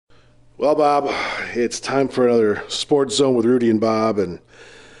Well, Bob, it's time for another Sports Zone with Rudy and Bob. And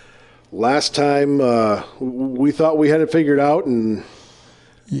last time we thought we had it figured out, and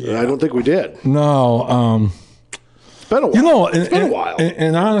I don't think we did. No. It's been a while. It's been a while.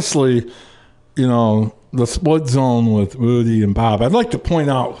 And honestly, the Sports Zone with Rudy and Bob, I'd like to point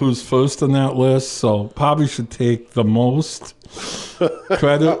out who's first on that list. So probably should take the most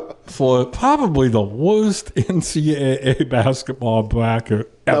credit for probably the worst NCAA basketball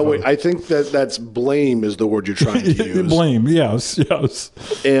bracket ever. Wait, I think that's blame is the word you're trying to use. Blame, yes.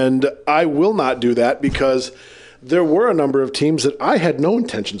 And I will not do that because there were a number of teams that I had no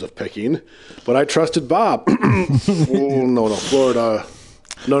intentions of picking, but I trusted Bob. Florida.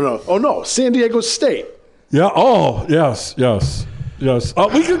 No. Oh, no, San Diego State. Yeah, yes.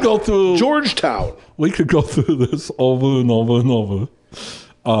 We could go through... Georgetown. We could go through this over and over and over.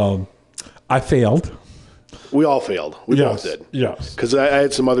 I failed. We all failed. We both did. Yes. Because I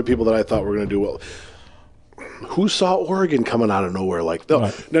had some other people that I thought were going to do well. Who saw Oregon coming out of nowhere like that?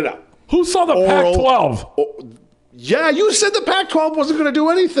 Right. No. Who saw the Pac-12? Yeah, you said the Pac-12 wasn't going to do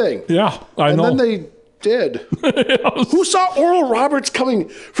anything. Yeah, I know. And then they did. Yes. Who saw Oral Roberts coming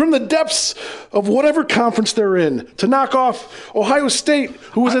from the depths of whatever conference they're in to knock off Ohio State,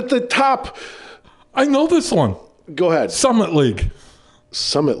 who was at the top? I know this one. Go ahead. Summit League.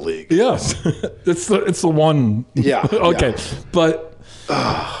 Summit League. Yes. It's the one. Yeah. Okay. Yeah. But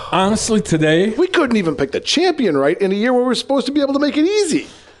honestly, today. We couldn't even pick the champion, right, in a year where we're supposed to be able to make it easy.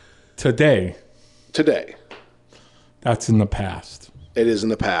 Today. That's in the past. It is in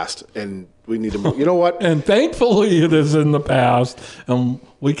the past, and we need to. You know what? And thankfully, it is in the past, and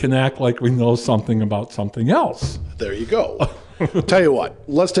we can act like we know something about something else. There you go. Tell you what,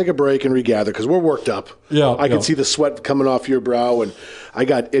 let's take a break and regather because we're worked up. Yeah, I can see the sweat coming off your brow, and I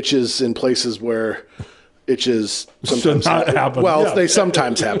got itches in places where itches sometimes happen. Well, yeah. They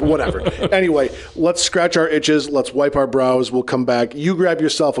sometimes happen. Whatever. Anyway, let's scratch our itches. Let's wipe our brows. We'll come back. You grab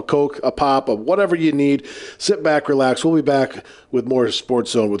yourself a Coke, a pop, of whatever you need. Sit back, relax. We'll be back with more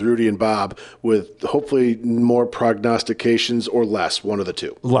Sports Zone with Rudy and Bob, with hopefully more prognostications or less, one of the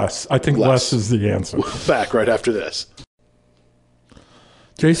two. Less. I think less is the answer. Back right after this.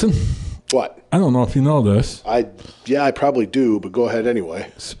 Jason? What? I don't know if you know this. I probably do, but go ahead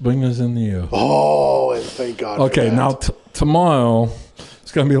anyway. Spring is in the air. Oh, and thank God. Okay, for that. now tomorrow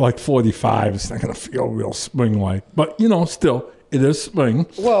it's going to be like 45. It's not going to feel real spring-like. But, still, it is spring.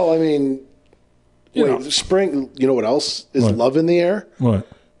 Well, I mean, spring, you know what else is What? love in the air? What?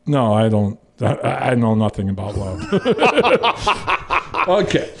 No, I don't. I know nothing about love.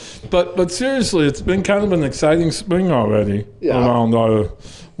 Okay. But seriously, it's been kind of an exciting spring already around our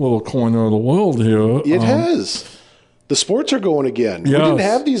little corner of the world here. It has. The sports are going again. Yes. We didn't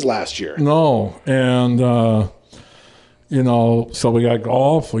have these last year. No. And, so we got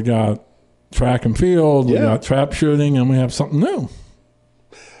golf, we got track and field, we got trap shooting, and we have something new.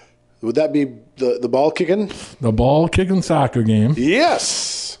 Would that be the ball kicking? The ball kicking soccer game.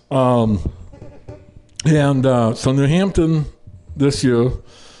 Yes. So New Hampton this year,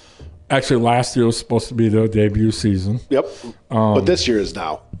 actually last year was supposed to be their debut season. Yep. But this year is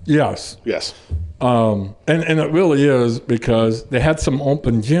now. Yes. Yes. And it really is because they had some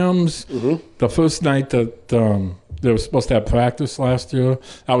open gyms. Mm-hmm. The first night that they were supposed to have practice last year,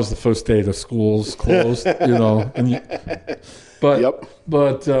 that was the first day the schools closed, But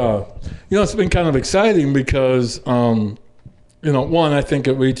it's been kind of exciting because, one, I think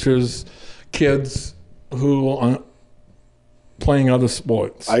it reaches kids who are playing other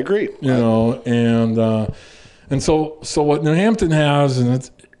sports. I agree. And so what New Hampton has,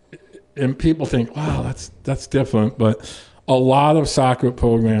 and people think, wow, that's different, but a lot of soccer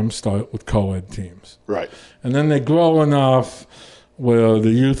programs start with co-ed teams. Right. And then they grow enough where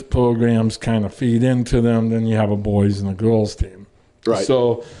the youth programs kind of feed into them. Then you have a boys and a girls team. Right.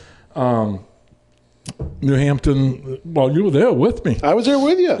 So New Hampton, well, you were there with me. I was there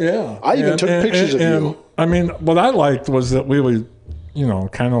with you. Yeah. I even took pictures of you. I mean, what I liked was that we were,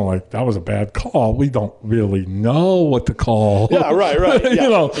 kind of like, that was a bad call. We don't really know what to call. Yeah, right.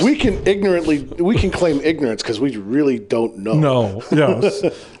 Yeah. We can claim ignorance because we really don't know. No, yes.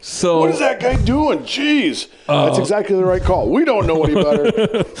 So what is that guy doing? Jeez. That's exactly the right call. We don't know any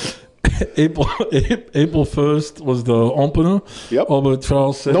better. April 1st was the opener. Yep. Over at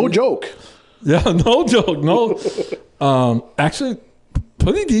Charles City. No joke. Yeah, no joke. No. Actually,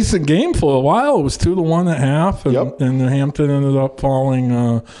 pretty decent game for a while. It was 2-1 at half, and New Hampton ended up falling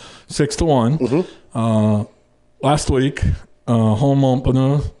 6-1. Mm-hmm. Last week, home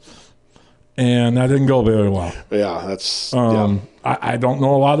opener and that didn't go very well. Yeah, that's I don't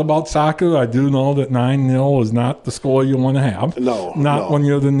know a lot about soccer. I do know that 9-0 is not the score you want to have. Not when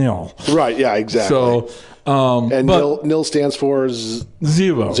you're the nil. Right, yeah, exactly. So, and nil stands for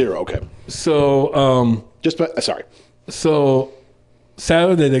zero. Zero, okay. So, sorry. So,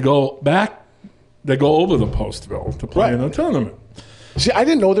 Saturday they go over to Postville to play in a tournament. See, I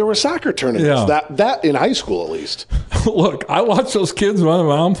didn't know there were soccer tournaments. Yeah. That in high school, at least. Look, I watch those kids run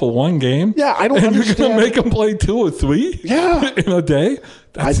around for one game. Yeah, I don't and understand. You're going to make them play 2 or 3 in a day?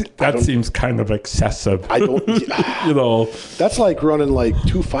 That seems kind of excessive. I don't, you know. That's like running like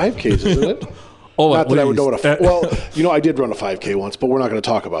 2 5Ks, isn't it? Oh, not that I would know what well, I did run a 5K once, but we're not going to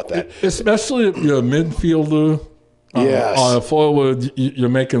talk about that. Especially if you're a midfielder. Yes. On a forward, you're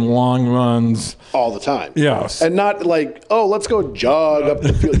making long runs. All the time. Yes. And not like, let's go jog up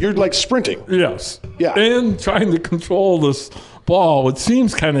the field. You're like sprinting. Yes. Yeah. And trying to control this ball. It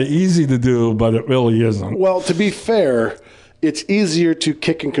seems kind of easy to do, but it really isn't. Well, to be fair, it's easier to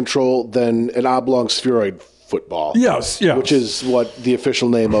kick and control than an oblong spheroid football. Yes. Which is what the official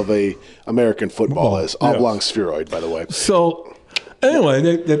name of a American football is. Oblong spheroid, by the way. So... Anyway,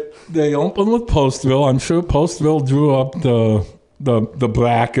 they opened with Postville. I'm sure Postville drew up the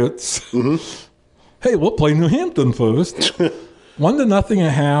brackets. Mm-hmm. Hey, we'll play New Hampton first. 1-0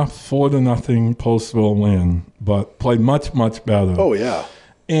 at half, 4-0 Postville win, but played much, much better. Oh, yeah.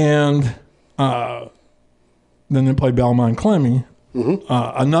 And then they played Belmont Clemmy,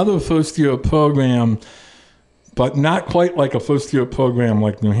 another first-year program, but not quite like a first-year program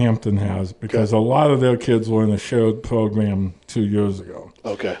like New Hampton has, because a lot of their kids were in a shared program 2 years ago.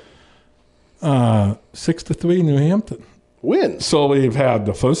 Okay. 6-3 New Hampton. Wins. So we've had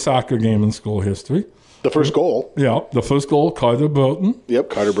the first soccer game in school history. The first goal. Yeah, the first goal, Carter Broughton. Yep,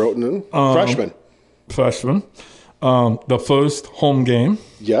 Carter Broughton. Freshman. The first home game.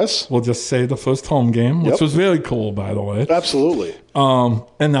 Yes. We'll just say the first home game, which was very cool, by the way. Absolutely.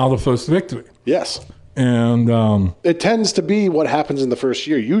 And now the first victory. Yes. And it tends to be what happens in the first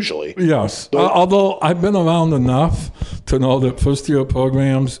year, usually. Yes. Although I've been around enough to know that first-year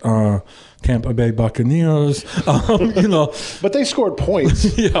programs are Tampa Bay Buccaneers, But they scored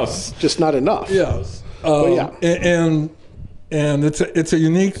points. Yes. Just not enough. Yes. Yeah. And it's a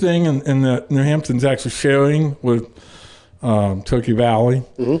unique thing in that New Hampton's actually sharing with Turkey Valley.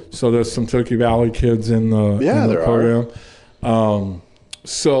 Mm-hmm. So there's some Turkey Valley kids in the program.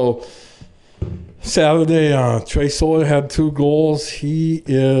 So Saturday, Trey Sawyer had 2 goals. He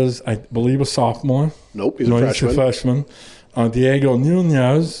is, I believe, a sophomore. Nope, he's a freshman. Diego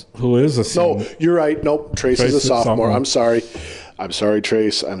Nunez, who is a senior. No, you're right. Nope, Trace is a sophomore. I'm sorry. I'm sorry,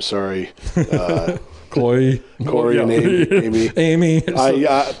 Trace. I'm sorry. Corey and Amy.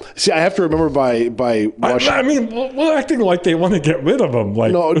 I have to remember by Washington. we're acting like they want to get rid of him.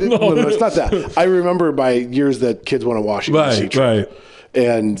 Like, no, it's not that. I remember by years that kids went to Washington D.C. Right.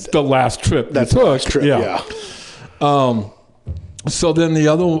 And the last trip. That's the last trip, yeah. So then the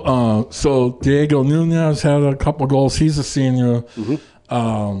other, so Diego Nunez had a couple goals. He's a senior.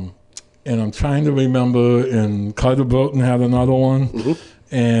 Mm-hmm. And I'm trying to remember, and Carter Broughton had another one. Mm-hmm.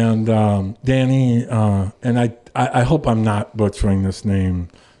 And Danny, and I hope I'm not butchering this name,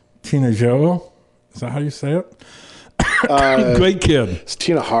 Tinajero? Is that how you say it? Great kid. It's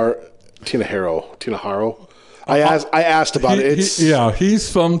Tina Haro. I asked about it.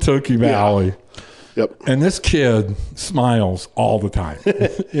 He's from Turkey Valley. Yeah. Yep. And this kid smiles all the time.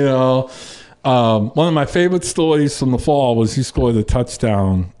 One of my favorite stories from the fall was he scored a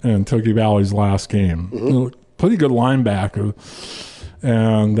touchdown in Turkey Valley's last game. Mm-hmm. Pretty good linebacker.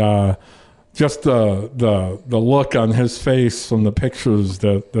 And just the look on his face from the pictures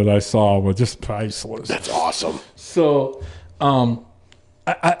that I saw were just priceless. That's awesome. So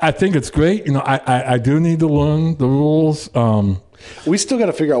I think it's great. I do need to learn the rules. We still got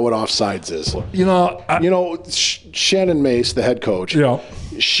to figure out what offsides is. Shannon Mace, the head coach,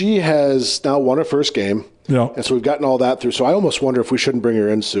 she has now won her first game. Yeah. And so we've gotten all that through. So I almost wonder if we shouldn't bring her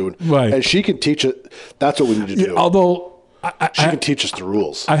in soon. Right. And she can teach it. That's what we need to do. Although she can teach us the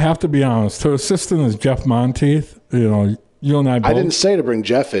rules. I have to be honest. Her assistant is Jeff Monteith. You and I both. I didn't say to bring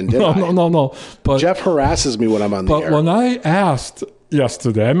Jeff in, did I? No. But Jeff harasses me when I'm on the air. But when I asked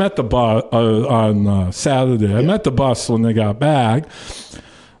yesterday, I met the bus on Saturday. I met the bus when they got back.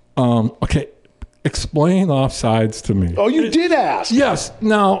 Okay, explain offsides to me. Oh, you did ask? Yes.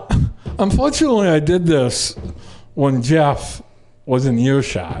 Now, unfortunately, I did this when Jeff was in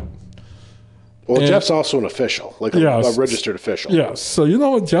earshot. Well, Jeff's also an official, like a registered official. Yes. So you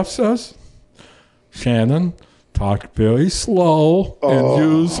know what Jeff says? Shannon, talk very slow, and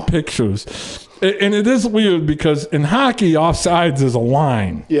use pictures. And it is weird because in hockey, offsides is a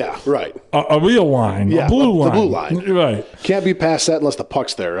line. Yeah, right. A real line, a blue line. The blue line. Right. Can't be past that unless the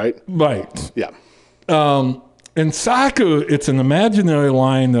puck's there, right? Right. Yeah. In soccer, it's an imaginary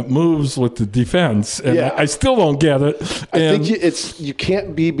line that moves with the defense, and I still don't get it. I think you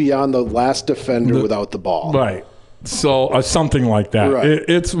can't be beyond the last defender without the ball. Right. So something like that. Right.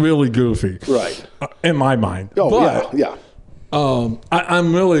 It's really goofy. Right. In my mind. Oh, but, yeah.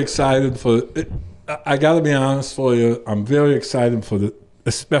 I'm really excited for it. I got to be honest for you. I'm very excited for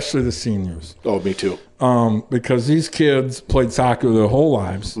especially the seniors. Oh, me too. Because these kids played soccer their whole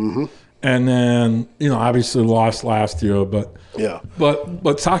lives. Mm-hmm. And then, obviously lost last year, but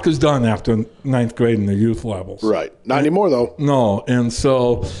soccer's done after ninth grade in the youth levels. Right. Not anymore, though. No. And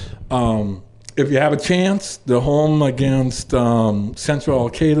so if you have a chance, they're home against Central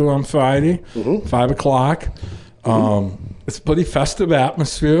Arcata on Friday, 5 o'clock. It's a pretty festive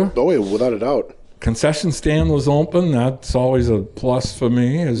atmosphere. Oh, yeah, without a doubt. Concession stand was open. That's always a plus for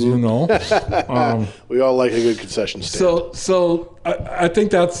me, as you know. We all like a good concession stand. So I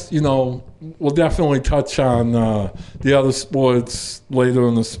think that's, we'll definitely touch on the other sports later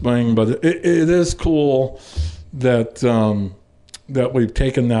in the spring, but it is cool that we've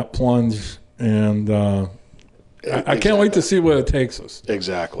taken that plunge, and I can't wait to see where it takes us.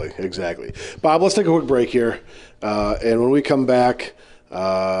 Exactly. Bob, let's take a quick break here. And when we come back,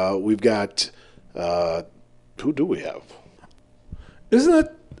 we've got who do we have? Isn't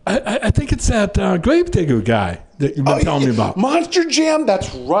it? I think it's that Gravedigger guy that you've been telling me about. Monster Jam,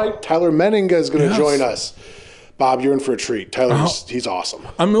 that's right. Tyler Menninga is going to join us. Bob, you're in for a treat. Tyler, he's awesome.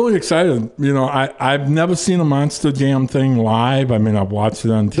 I'm really excited. I've never seen a Monster Jam thing live. I mean, I've watched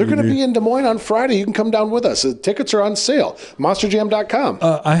it on TV. They're going to be in Des Moines on Friday. You can come down with us. The tickets are on sale. MonsterJam.com.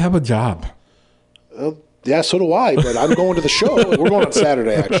 I have a job. Yeah, so do I, but I'm going to the show. We're going on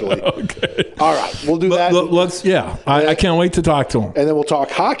Saturday, actually. Okay. All right, we'll do that. I can't wait to talk to him. And then we'll talk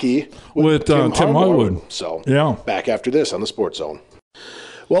hockey with Tim Hardwood. So, back after this on the Sports Zone.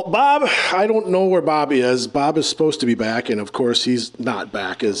 Well, Bob, I don't know where Bob is. Bob is supposed to be back, and of course, he's not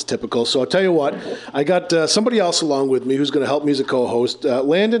back as typical. So I'll tell you what, I got somebody else along with me who's going to help me as a co-host.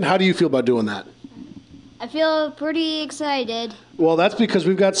 Landon, how do you feel about doing that? I feel pretty excited. Well, that's because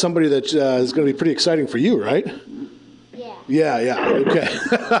we've got somebody that is going to be pretty exciting for you, right? Yeah. Okay.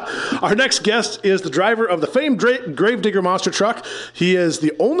 Our next guest is the driver of the famed Gravedigger Monster Truck. He is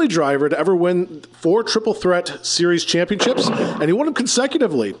the only driver to ever win 4 Triple Threat Series championships, and he won them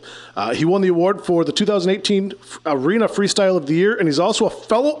consecutively. He won the award for the 2018 Arena Freestyle of the Year, and he's also a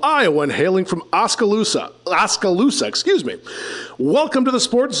fellow Iowan hailing from Oskaloosa. Welcome to the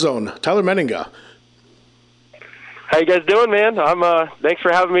Sports Zone, Tyler Menninga. How you guys doing, man? Thanks for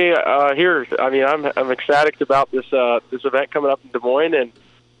having me here. I mean, I'm ecstatic about this event coming up in Des Moines, and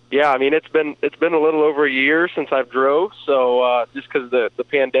it's been a little over a year since I've drove, so just because of the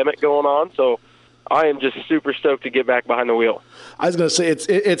pandemic going on, so I am just super stoked to get back behind the wheel. I was going to say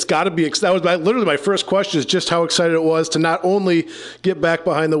it's got to be. That was literally my first question, is just how excited it was to not only get back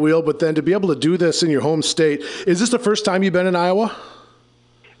behind the wheel, but then to be able to do this in your home state. Is this the first time you've been in Iowa?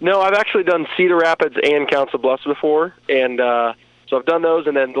 No, I've actually done Cedar Rapids and Council Bluffs before, and so I've done those.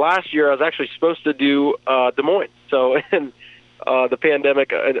 And then last year I was actually supposed to do Des Moines. So the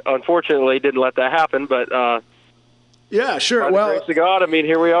pandemic, unfortunately, didn't let that happen. But yeah, sure. By the grace of God, I mean,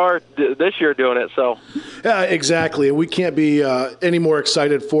 here we are this year doing it. So yeah, exactly. And we can't be any more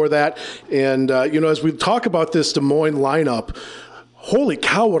excited for that. And as we talk about this Des Moines lineup. Holy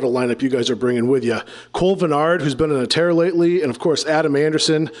cow, what a lineup you guys are bringing with you. Cole Vennard, who's been in a tear lately, and, of course, Adam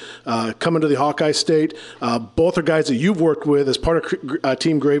Anderson coming to the Hawkeye State. Both are guys that you've worked with as part of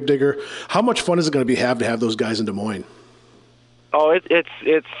Team Gravedigger. How much fun is it going to have those guys in Des Moines? Oh, it's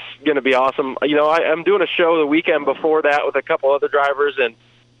going to be awesome. I'm doing a show the weekend before that with a couple other drivers, and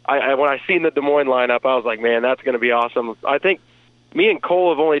when I seen the Des Moines lineup, I was like, man, that's going to be awesome. I think me and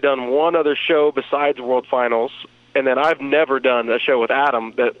Cole have only done one other show besides World Finals, and then I've never done a show with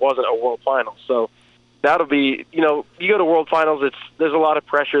Adam that wasn't a World Finals. So that'll be, you go to World Finals, there's a lot of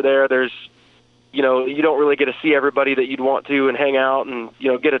pressure there. There's, you don't really get to see everybody that you'd want to and hang out and,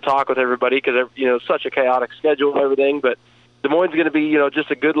 get to talk with everybody because, such a chaotic schedule and everything. But Des Moines is going to be, just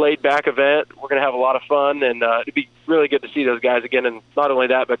a good laid-back event. We're going to have a lot of fun, and it'd be really good to see those guys again, and not only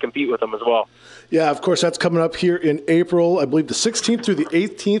that, but compete with them as well. Yeah, of course, that's coming up here in April, I believe the 16th through the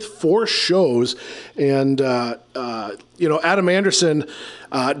 18th, 4 shows. And, Adam Anderson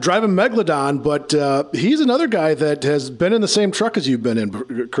driving Megalodon, but he's another guy that has been in the same truck as you've been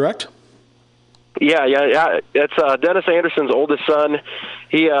in, correct? Yeah. It's Dennis Anderson's oldest son.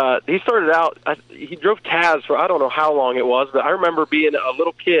 He started out. He drove Taz for I don't know how long it was, but I remember being a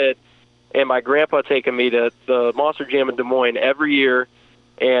little kid and my grandpa taking me to the Monster Jam in Des Moines every year.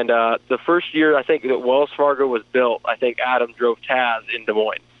 And the first year I think that Wells Fargo was built, I think Adam drove Taz in Des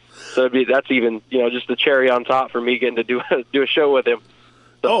Moines. So that's even just the cherry on top for me getting to do a show with him.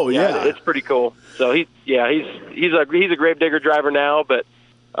 So, yeah, it's pretty cool. So he's a Gravedigger driver now, but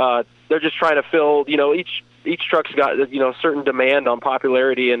they're just trying to fill. Each truck's got certain demand on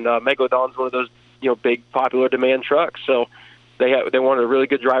popularity, and Megalodon's one of those big popular demand trucks. So they wanted a really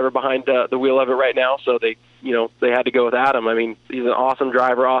good driver behind the wheel of it right now. So they had to go with Adam. I mean, he's an awesome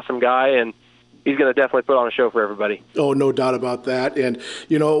driver, awesome guy, and he's going to definitely put on a show for everybody. Oh, no doubt about that. And,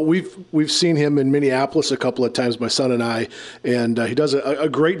 we've seen him in Minneapolis a couple of times, my son and I, and he does a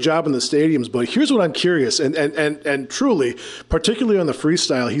great job in the stadiums. But here's what I'm curious, and truly, particularly on the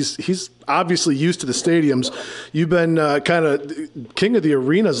freestyle, he's obviously used to the stadiums. You've been kind of king of the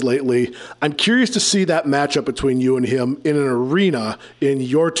arenas lately. I'm curious to see that matchup between you and him in an arena in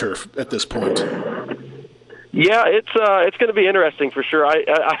your turf at this point. Yeah, it's going to be interesting for sure.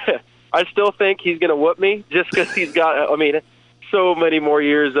 I still think he's going to whoop me just because he's got, so many more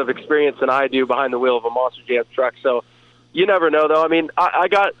years of experience than I do behind the wheel of a Monster Jam truck. So you never know, though.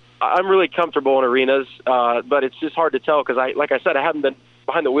 I'm really comfortable in arenas, but it's just hard to tell because, like I said, I haven't been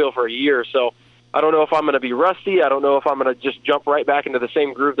behind the wheel for a year. So I don't know if I'm going to be rusty. I don't know if I'm going to just jump right back into the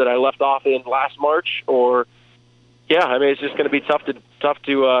same groove that I left off in last March. Or, it's just going to be tough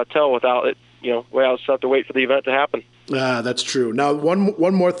to tell without it. I'll just have to wait for the event to happen. That's true. Now,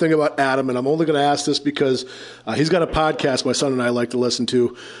 one more thing about Adam, and I'm only going to ask this because he's got a podcast my son and I like to listen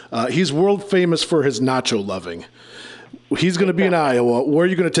to. He's world famous for his nacho loving. He's going to be in Iowa. Where are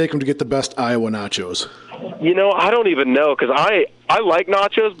you going to take him to get the best Iowa nachos? I don't even know because I like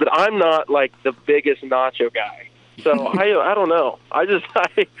nachos, but I'm not like the biggest nacho guy. So I don't know. I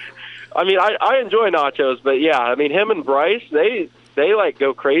enjoy nachos, but him and Bryce, they like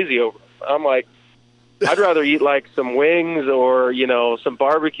go crazy over them. I'm like, I'd rather eat like some wings or, some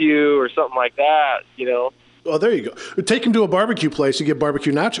barbecue or something like that, Oh, there you go. Take him to a barbecue place and get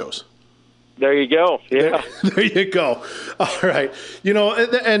barbecue nachos. There you go. Yeah. There you go. All right.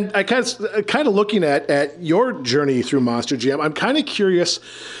 And I kind of looking at your journey through Monster Jam, I'm kind of curious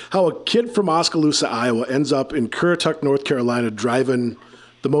how a kid from Oskaloosa, Iowa ends up in Currituck, North Carolina, driving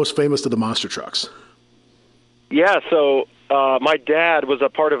the most famous of the monster trucks. Yeah, so my dad was a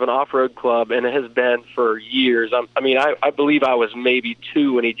part of an off-road club, and it has been for years. I believe I was maybe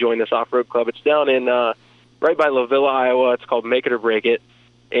 2 when he joined this off-road club. It's down in right by Lavilla, Iowa. It's called Make It or Break It.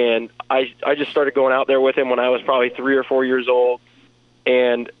 And I just started going out there with him when I was probably 3 or 4 years old.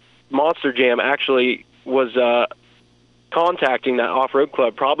 And Monster Jam actually was contacting that off-road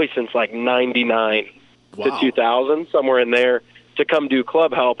club probably since like 99 to 2000, somewhere in there, to come do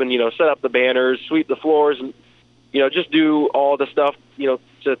club help and, set up the banners, sweep the floors, and just do all the stuff,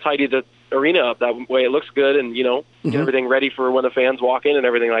 to tidy the arena up. That way it looks good and, get everything ready for when the fans walk in and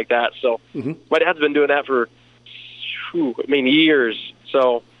everything like that. So my dad's been doing that for, years.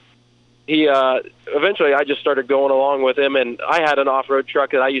 So he eventually I just started going along with him, and I had an off-road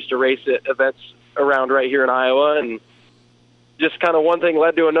truck that I used to race at events around right here in Iowa, and just kind of one thing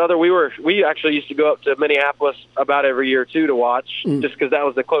led to another. We actually used to go up to Minneapolis about every year, too, to watch, just because that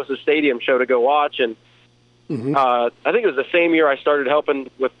was the closest stadium show to go watch. And I think it was the same year I started helping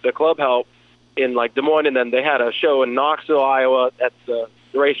with the club help in like Des Moines, and then they had a show in Knoxville, Iowa at the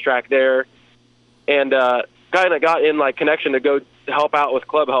racetrack there. And kind of got in like connection to go help out with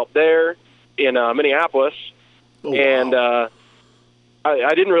club help there in Minneapolis. Oh, and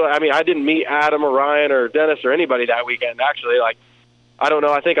I didn't really, I didn't meet Adam or Ryan or Dennis or anybody that weekend, actually. Like, I don't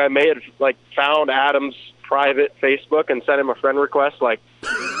know, I think I may have like found Adam's private Facebook and sent him a friend request like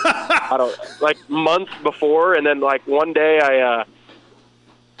months before, and then like one day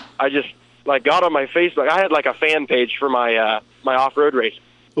I just like got on my Facebook. I had like a fan page for my my off-road race.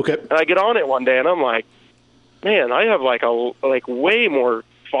 Okay. And I get on it one day and I'm like, man, I have like way more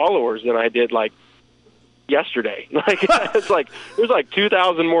followers than I did like yesterday. Like it's like there's like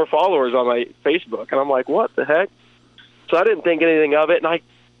 2,000 more followers on my Facebook, and I'm like, what the heck? So I didn't think anything of it, and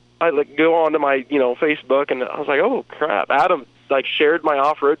I like go on to my Facebook, and I was like, oh crap, Adam like shared my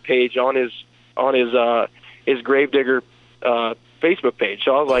off-road page on his Gravedigger Facebook page.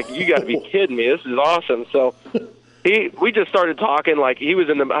 So I was like, you got to be kidding me, this is awesome. So we just started talking. Like he was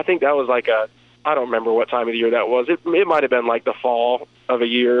I think that was like I don't remember what time of the year that was. It might have been like the fall of a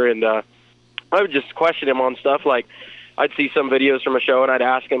year, and I would just question him on stuff. Like I'd see some videos from a show, and I'd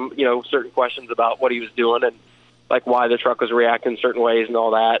ask him, certain questions about what he was doing and like why the truck was reacting certain ways and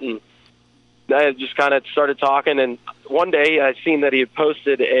all that. And I just kind of started talking, and one day I seen that he had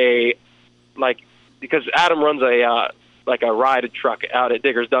posted because Adam runs a ride truck out at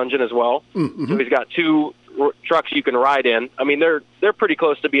Digger's Dungeon as well. Mm-hmm. So he's got 2 trucks you can ride in. I mean, they're pretty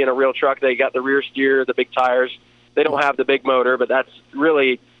close to being a real truck. They got the rear steer, the big tires. They don't have the big motor, but that's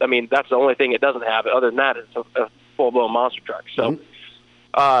really, I mean, that's the only thing it doesn't have. Other than that, it's a full-blown monster truck. So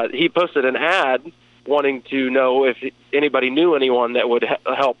he posted an ad wanting to know if anybody knew anyone that would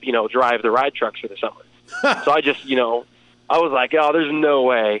help, drive the ride trucks for the summer. So I just, I was like, oh, there's no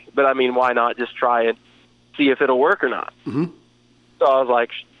way. But, I mean, why not just try and see if it'll work or not? Mm-hmm. So I was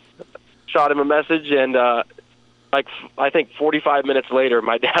like, shot him a message, and I think 45 minutes later,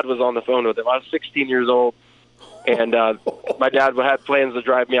 my dad was on the phone with him. I was 16 years old, and my dad had plans to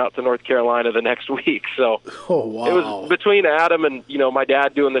drive me out to North Carolina the next week. So it was between Adam and, my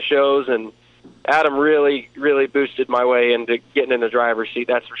dad doing the shows, and Adam really, really boosted my way into getting in the driver's seat,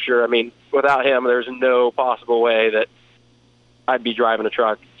 that's for sure. I mean, without him, there's no possible way that I'd be driving a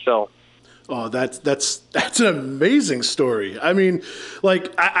truck. So oh, that's an amazing story. I mean,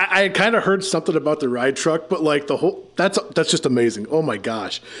 like I kind of heard something about the ride truck, but like that's just amazing. Oh my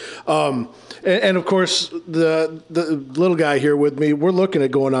gosh. And of course the little guy here with me, we're looking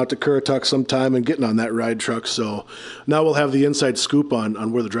at going out to Currituck sometime and getting on that ride truck. So now we'll have the inside scoop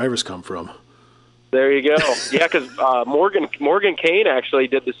on where the drivers come from. There you go. Yeah, because Morgan Kane actually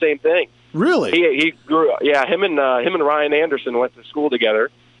did the same thing. Really? He grew. Yeah, him and Ryan Anderson went to school together.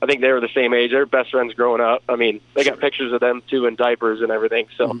 I think they were the same age. They were best friends growing up. I mean, they got pictures of them too in diapers and everything.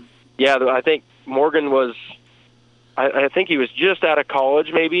 So, yeah, I think Morgan was. I think he was just out of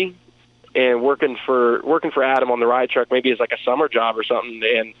college maybe, and working for Adam on the ride truck maybe as like a summer job or something.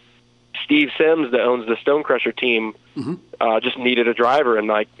 And Steve Sims, that owns the Stone Crusher team, just needed a driver, and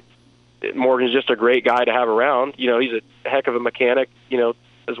like. Morgan's just a great guy to have around. He's a heck of a mechanic,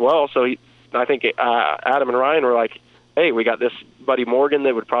 as well. So I think Adam and Ryan were like, hey, we got this buddy Morgan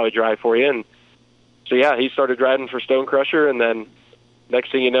that would probably drive for you. And so, yeah, he started driving for Stone Crusher. And then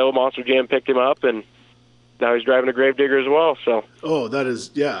next thing you know, Monster Jam picked him up, and now he's driving a Gravedigger as well. So, oh, that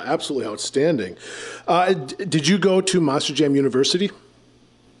is, yeah, absolutely outstanding. Did you go to Monster Jam University?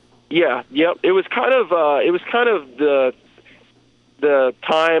 Yeah, yep. It was kind of the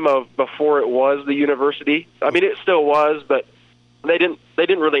time of before it was the university. I mean, it still was, but they didn't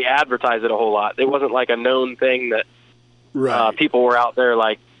really advertise it a whole lot. It wasn't like a known thing that people were out there,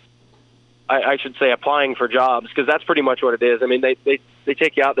 like, I should say, applying for jobs, because that's pretty much what it is. I mean, they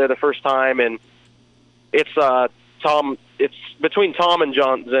take you out there the first time, and it's it's between Tom and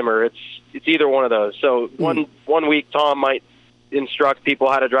John Zimmer. It's either one of those. So one week Tom might instruct people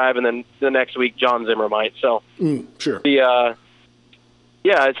how to drive, and then the next week John Zimmer might. So sure.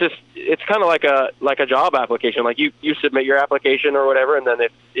 Yeah, it's kind of like a job application. Like you submit your application or whatever, and then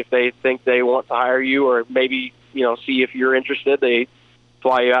if they think they want to hire you, or maybe see if you're interested, they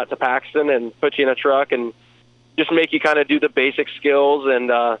fly you out to Paxton and put you in a truck and just make you kind of do the basic skills.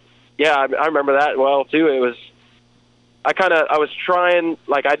 And I remember that well too. It was I was trying,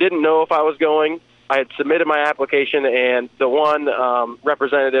 like, I didn't know if I was going. I had submitted my application, and the one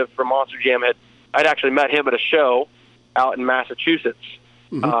representative from Monster Jam I'd actually met him at a show out in Massachusetts.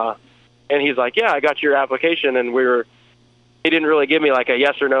 And he's like, yeah, I got your application. And he didn't really give me like a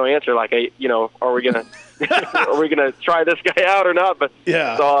yes or no answer. Like, are we going to try this guy out or not? But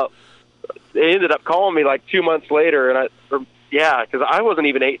yeah, so they ended up calling me like 2 months later. And because I wasn't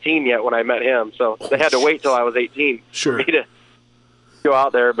even 18 yet when I met him. So they had to wait till I was 18 for me to go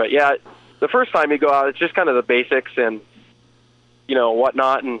out there. But yeah, the first time you go out, it's just kind of the basics and,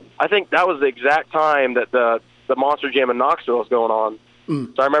 whatnot. And I think that was the exact time that the Monster Jam in Knoxville was going on.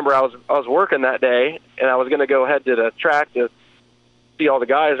 So I remember I was working that day, and I was going to go head to the track to see all the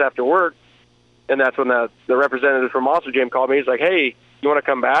guys after work. And that's when the representative from Monster Jam called me. He's like, "Hey, you want to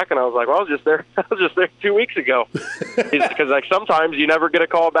come back?" And I was like, "Well, I was just there 2 weeks ago." Because like sometimes you never get a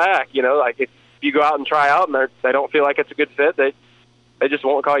call back. Like if you go out and try out and they don't feel like it's a good fit, they just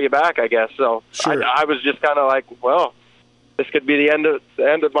won't call you back, I guess. So sure. I was just kind of like, well, this could be the end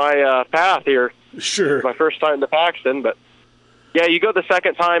of my path here. Sure. My first time to Paxton, but yeah, you go the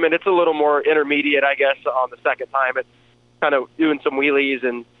second time, and it's a little more intermediate, I guess. On the second time, it's kind of doing some wheelies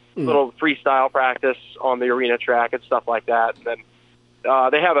and little freestyle practice on the arena track and stuff like that. And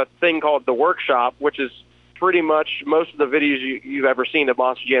then they have a thing called the workshop, which is pretty much most of the videos you've ever seen at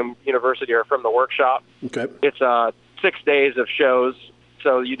Monster Jam University are from the workshop. Okay. It's 6 days of shows,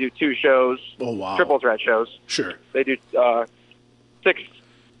 so you do 2 shows. Oh, wow. Triple threat shows. Sure. They do 6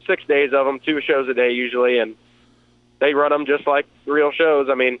 days of them, 2 shows a day usually, and they run them just like real shows.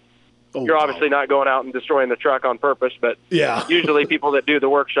 I mean, you're obviously not going out and destroying the truck on purpose, but yeah. Usually people that do the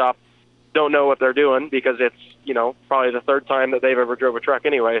workshop don't know what they're doing because it's, probably the third time that they've ever drove a truck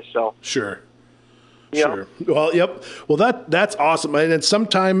anyway. So Sure. Yeah. Sure. Well, yep. Well, that's awesome. And then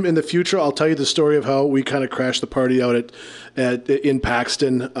sometime in the future, I'll tell you the story of how we kind of crashed the party out in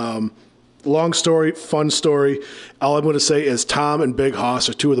Paxton. Long story, fun story. All I'm going to say is Tom and Big Hoss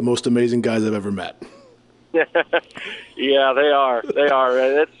are two of the most amazing guys I've ever met. Yeah, they are. They are.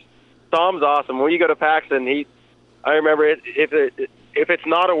 And Tom's awesome. When you go to Paxton, I remember if it's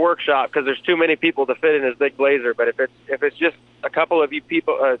not a workshop because there's too many people to fit in his big Blazer, but if it's just a couple of you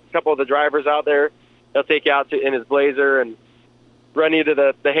people, a couple of the drivers out there, he'll take you out in his Blazer and run you to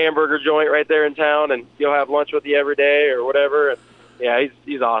the hamburger joint right there in town, and you'll have lunch with you every day or whatever. And yeah,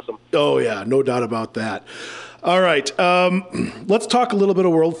 he's awesome. Oh yeah, no doubt about that. All right, let's talk a little bit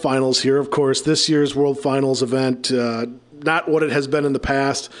of World Finals here. Of course, this year's World Finals event, not what it has been in the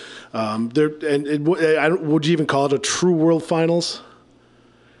past. Would you even call it a true World Finals?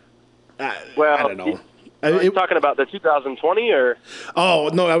 Well, I don't know. Are you talking about the 2020 or? Oh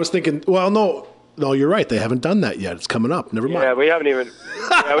no, I was thinking. Well, no, you're right. They haven't done that yet. It's coming up. Never mind. Yeah, we haven't even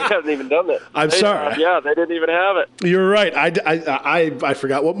done that. I'm sorry. Yeah, they didn't even have it. You're right. I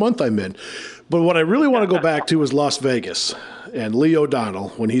forgot what month I'm in. But what I really want to go back to is Las Vegas and Lee O'Donnell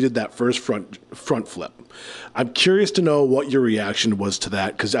when he did that first front flip. I'm curious to know what your reaction was to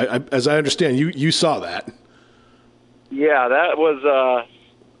that because, as I understand, you saw that. Yeah, that was.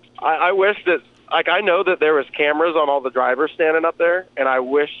 I wish that, I know that there was cameras on all the drivers standing up there, and I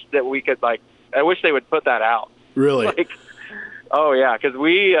wish that we could, I wish they would put that out. Really? Oh yeah, because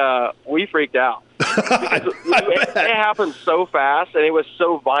we freaked out. It happened so fast, and it was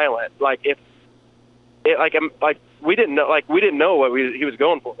so violent. We didn't know what he was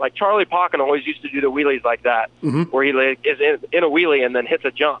going for. Like Charlie Pocken always used to do the wheelies like that, where he is in a wheelie and then hits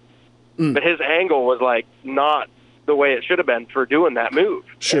a jump. But his angle was not the way it should have been for doing that move.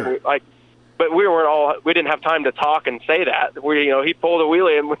 Sure. But we didn't have time to talk and say that. He pulled a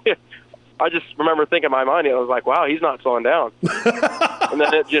wheelie and I just remember thinking in my mind, I was like, wow, he's not slowing down. And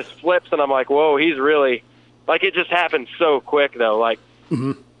then it just flips and I'm like, whoa, he's really, it just happened so quick though.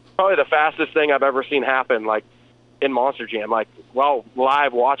 Probably the fastest thing I've ever seen happen, in Monster Jam, while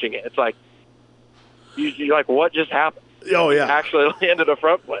live watching it. It's you're like, what just happened? Oh yeah, actually landed a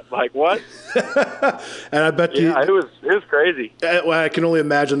front flip. What? And I bet it was crazy. Well, I can only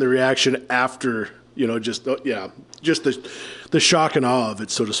imagine the reaction after, just the shock and awe of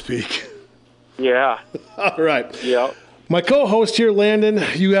it, so to speak. Yeah. All right. Yeah. My co-host here, Landon,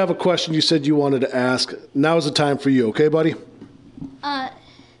 you have a question you said you wanted to ask. Now is the time for you, okay, buddy?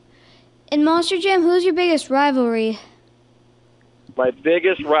 In Monster Jam, who's your biggest rivalry? My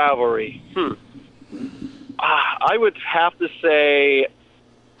biggest rivalry? I would have to say,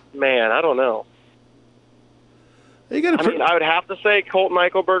 man, I don't know. I would have to say Colton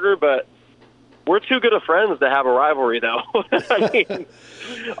Eichelberger, but we're too good of friends to have a rivalry, though.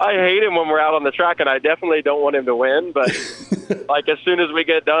 I hate him when we're out on the track, and I definitely don't want him to win. But as soon as we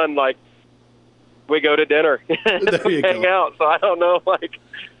get done, we go to dinner and hang out. So I don't know,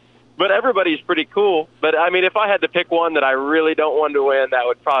 but everybody's pretty cool. But if I had to pick one that I really don't want to win, that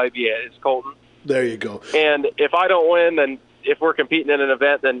would probably be it. It's Colton. There you go. And if I don't win, then if we're competing in an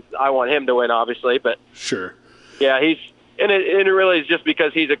event, then I want him to win, obviously. But sure. Yeah, it really is just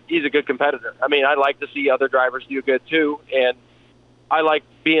because he's a good competitor. I like to see other drivers do good too, and I like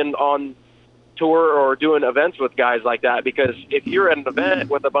being on tour or doing events with guys like that because if you're at an event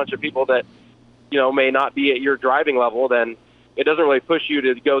with a bunch of people that may not be at your driving level, then it doesn't really push you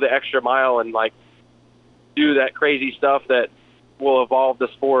to go the extra mile and do that crazy stuff that will evolve the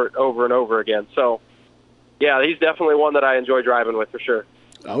sport over and over again. So, yeah, he's definitely one that I enjoy driving with for sure.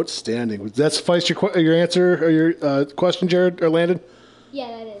 Outstanding. Does that suffice your answer or your question, Jared or Landon? Yeah,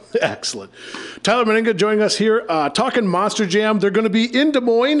 that is. Excellent. Tyler Menninga joining us here, talking Monster Jam. They're going to be in Des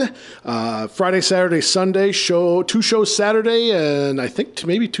Moines Friday, Saturday, Sunday. 2 shows Saturday, and I think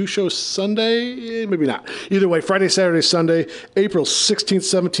maybe 2 shows Sunday. Maybe not. Either way, Friday, Saturday, Sunday, April 16th,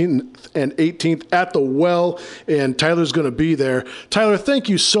 17th, and 18th at the Well, and Tyler's going to be there. Tyler, thank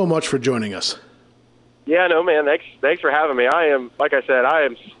you so much for joining us. Yeah, no, man. Thanks for having me. I am, like I said, I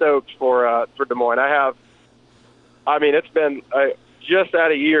am stoked for Des Moines. It's been just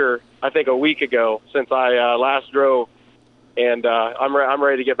at a year, I think a week ago, since I last drove, and I'm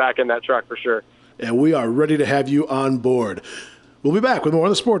ready to get back in that truck for sure. And we are ready to have you on board. We'll be back with more on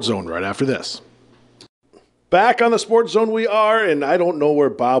the Sports Zone right after this. Back on the Sports Zone we are, and I don't know where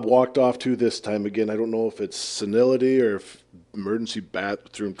Bob walked off to this time again. I don't know if it's senility or if emergency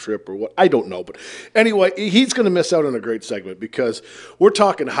bathroom trip or what. I don't know. But anyway, he's going to miss out on a great segment because we're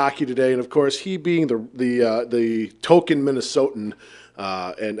talking hockey today. And, of course, he being the token Minnesotan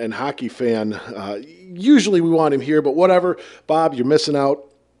and hockey fan, usually we want him here. But whatever, Bob, you're missing out.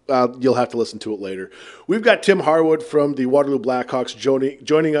 You'll have to listen to it later. We've got Tim Hardwood from the Waterloo Blackhawks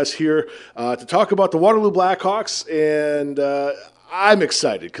joining us here to talk about the Waterloo Blackhawks, and I'm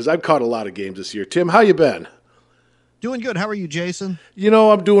excited because I've caught a lot of games this year. Tim, how you been? Doing good. How are you, Jason?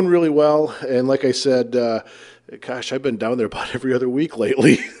 I'm doing really well, and like I said, I've been down there about every other week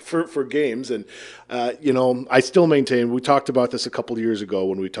lately for games, and I still maintain, we talked about this a couple of years ago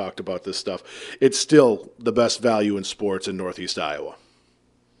when we talked about this stuff, it's still the best value in sports in Northeast Iowa.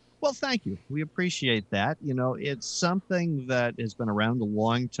 Well, thank you. We appreciate that. It's something that has been around a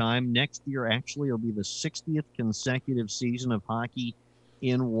long time. Next year, actually, will be the 60th consecutive season of hockey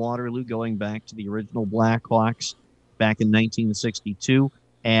in Waterloo, going back to the original Blackhawks back in 1962.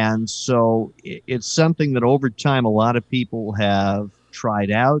 And so it's something that over time, a lot of people have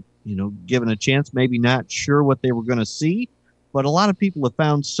tried out, given a chance, maybe not sure what they were going to see, but a lot of people have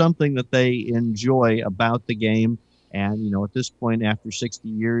found something that they enjoy about the game. And, at this point, after 60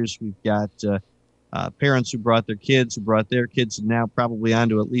 years, we've got parents who brought their kids, and now probably on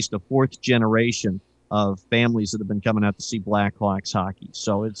to at least a fourth generation of families that have been coming out to see Blackhawks hockey.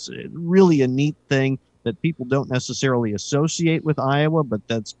 So it's really a neat thing that people don't necessarily associate with Iowa, but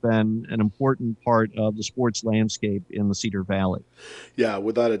that's been an important part of the sports landscape in the Cedar Valley. Yeah,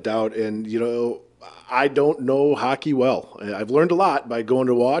 without a doubt. And, I don't know hockey well. I've learned a lot by going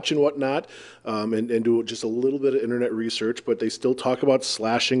to watch and whatnot and do just a little bit of internet research, but they still talk about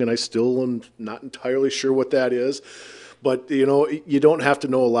slashing, and I still am not entirely sure what that is. But, you don't have to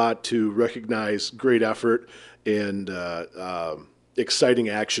know a lot to recognize great effort and exciting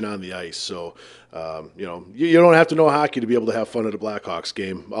action on the ice. So, you don't have to know hockey to be able to have fun at a Blackhawks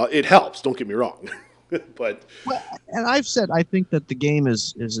game. It helps, don't get me wrong. And I've said I think that the game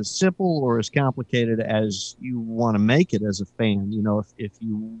is as simple or as complicated as you want to make it as a fan. If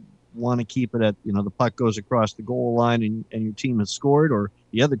you want to keep it at the puck goes across the goal line and your team has scored or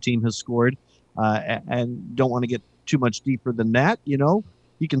the other team has scored, and don't want to get too much deeper than that,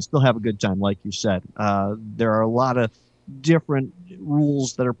 you can still have a good time, like you said. There are a lot of different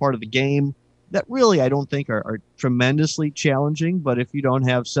rules that are part of the game that really I don't think are tremendously challenging, but if you don't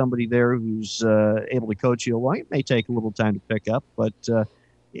have somebody there who's able to coach you along, it may take a little time to pick up, but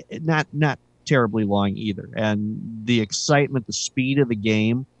not terribly long either. And the excitement, the speed of the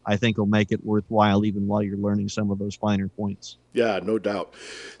game, I think will make it worthwhile even while you're learning some of those finer points. Yeah, no doubt.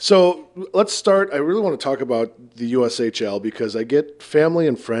 So let's start. I really want to talk about the USHL because I get family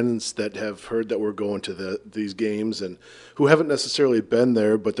and friends that have heard that we're going to these games and who haven't necessarily been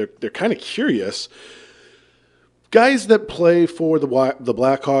there, but they're kind of curious. Guys that play for the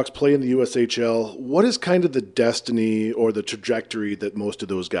Blackhawks, play in the USHL, what is kind of the destiny or the trajectory that most of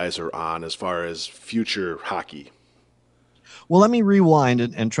those guys are on as far as future hockey? Well, let me rewind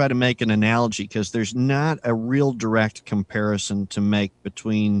and try to make an analogy because there's not a real direct comparison to make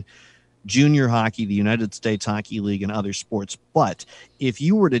between junior hockey, the United States Hockey League, and other sports. But if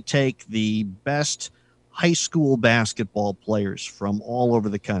you were to take the best high school basketball players from all over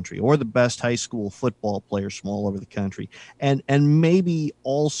the country or the best high school football players from all over the country and maybe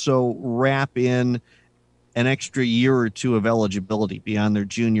also wrap in an extra year or two of eligibility beyond their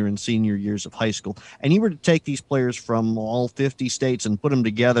junior and senior years of high school, and you were to take these players from all 50 states and put them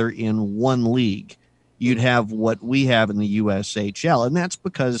together in one league, you'd have what we have in the USHL. And that's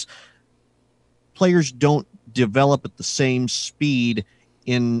because players don't develop at the same speed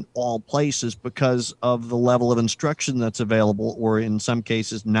in all places because of the level of instruction that's available, or in some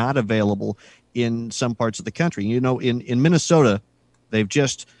cases not available in some parts of the country. In Minnesota, they've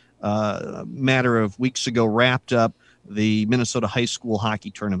just a matter of weeks ago wrapped up the Minnesota high school hockey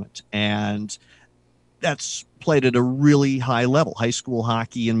tournament, and that's played at a really high level. High school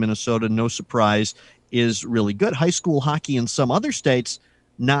hockey in Minnesota, no surprise, is really good. High school hockey in some other states,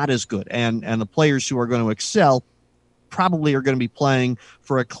 not as good, and the players who are going to excel probably are going to be playing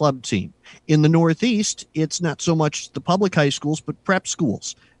for a club team. In the Northeast, it's not so much the public high schools, but prep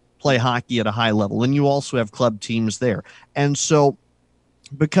schools play hockey at a high level, and you also have club teams there. And so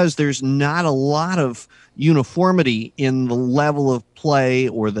because there's not a lot of uniformity in the level of play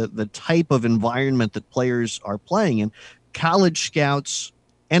or the type of environment that players are playing in, college scouts,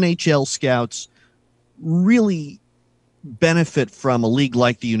 NHL scouts really benefit from a league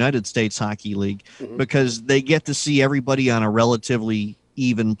like the United States Hockey League because they get to see everybody on a relatively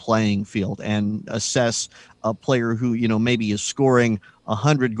even playing field and assess a player who, maybe is scoring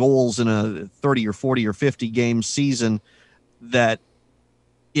 100 goals in a 30 or 40 or 50 game season that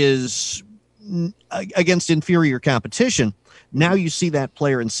is against inferior competition. Now you see that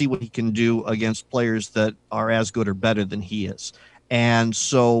player and see what he can do against players that are as good or better than he is. And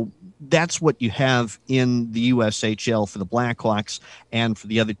so that's what you have in the USHL for the Blackhawks and for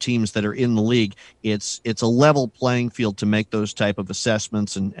the other teams that are in the league. It's a level playing field to make those type of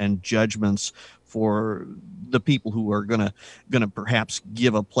assessments and judgments for the people who are gonna perhaps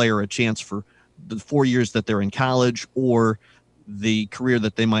give a player a chance for the 4 years that they're in college or the career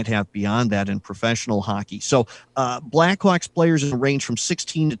that they might have beyond that in professional hockey. So Blackhawks players range from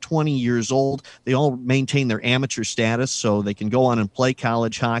 16 to 20 years old. They all maintain their amateur status so they can go on and play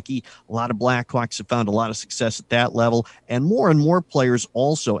college hockey. A lot of Blackhawks have found a lot of success at that level, and more players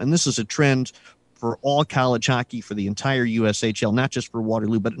also, and this is a trend for all college hockey for the entire USHL, not just for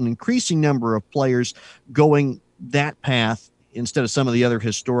Waterloo, but an increasing number of players going that path instead of some of the other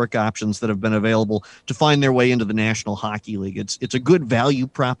historic options that have been available to find their way into the National Hockey League. It's a good value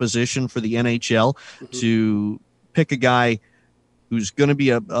proposition for the NHL to pick a guy who's going to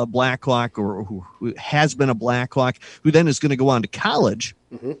be a Blackhawk or who has been a Blackhawk, who then is going to go on to college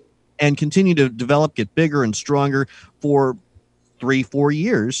and continue to develop, get bigger and stronger for 3-4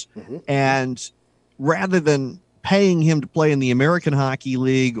 years. And rather than paying him to play in the American Hockey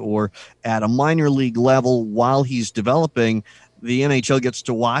League or at a minor league level while he's developing, the NHL gets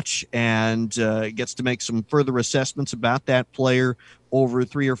to watch and gets to make some further assessments about that player over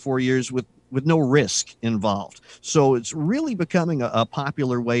 3 or 4 years with no risk involved. So it's really becoming a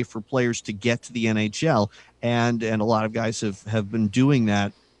popular way for players to get to the NHL, and a lot of guys have been doing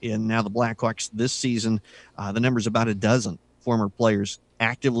that. And now the Blackhawks this season, the number's about a dozen former players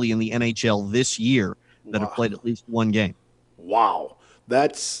actively in the NHL this year that have played at least one game. Wow.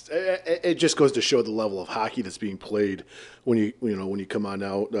 It just goes to show the level of hockey that's being played when you come on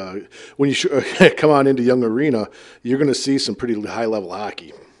out, when you come on into Young Arena, you're going to see some pretty high level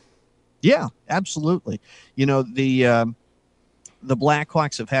hockey. Yeah, absolutely. The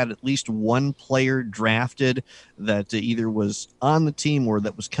Blackhawks have had at least one player drafted that either was on the team or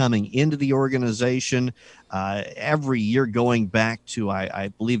that was coming into the organization every year going back to, I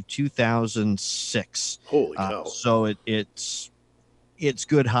believe, 2006. Holy cow. So it's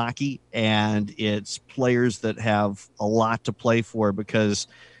good hockey, and it's players that have a lot to play for because,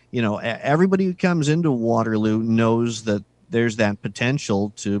 everybody who comes into Waterloo knows that there's that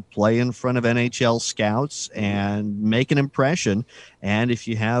potential to play in front of NHL scouts and make an impression. And if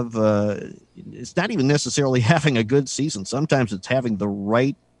you have, it's not even necessarily having a good season. Sometimes it's having the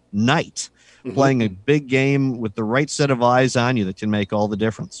right night, playing a big game with the right set of eyes on you that can make all the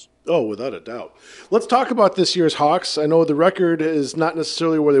difference. Oh, without a doubt. Let's talk about this year's Hawks. I know the record is not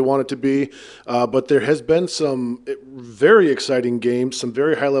necessarily where they want it to be, but there has been some very exciting games, some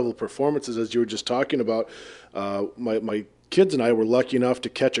very high-level performances, as you were just talking about. My kids and I were lucky enough to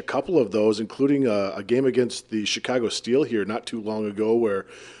catch a couple of those, including a game against the Chicago Steel here not too long ago, where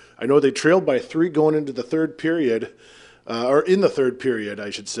I know they trailed by 3 going into the third period, or in the third period, I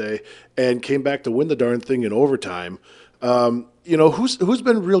should say, and came back to win the darn thing in overtime. Who's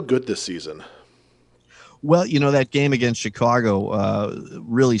been real good this season? Well, that game against Chicago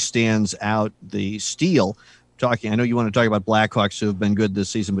really stands out. The Steel. I know you want to talk about Blackhawks who have been good this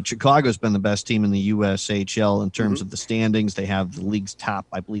season, but Chicago's been the best team in the USHL in terms of the standings. They have the league's top,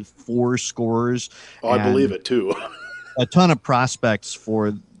 I believe, 4 scorers. Oh, I believe it too. A ton of prospects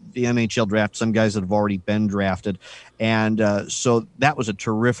for the NHL draft, some guys that have already been drafted. And so that was a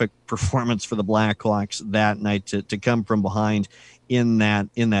terrific performance for the Blackhawks that night to come from behind in that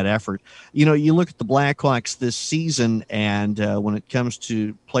effort. You look at the Blackhawks this season, and when it comes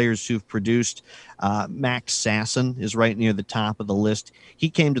to players who've produced, Max Sasson is right near the top of the list. He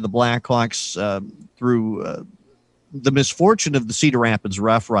came to the Blackhawks through the misfortune of the Cedar Rapids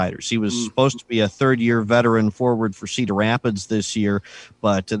Rough Riders. He was supposed to be a third-year veteran forward for Cedar Rapids this year,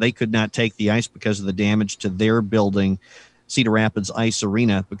 but they could not take the ice because of the damage to their building, Cedar Rapids Ice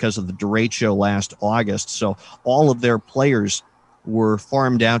Arena, because of the derecho last August. So all of their players were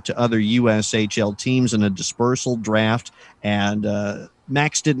farmed out to other USHL teams in a dispersal draft, and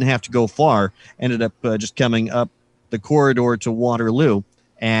Max didn't have to go far, ended up just coming up the corridor to Waterloo,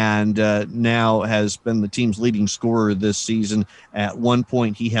 and now has been the team's leading scorer this season. At one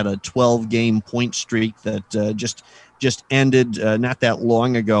point, he had a 12-game point streak that just ended not that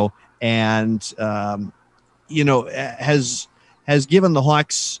long ago, and has given the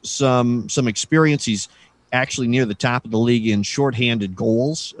Hawks some experience. He's actually near the top of the league in shorthanded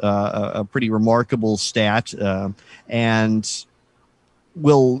goals, a pretty remarkable stat, and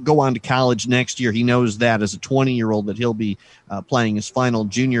will go on to college next year. He knows that as a 20-year-old that he'll be playing his final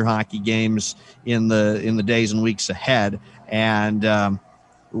junior hockey games in the days and weeks ahead. And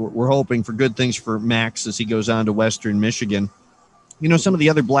we're hoping for good things for Max as he goes on to Western Michigan. You know, some of the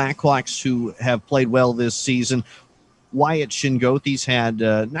other Blackhawks who have played well this season, Wyatt Shingothi's had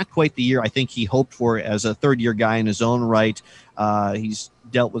not quite the year I think he hoped for as a third-year guy in his own right. He's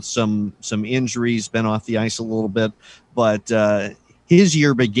dealt with some injuries, been off the ice a little bit, but his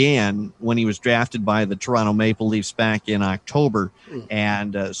year began when he was drafted by the Toronto Maple Leafs back in October,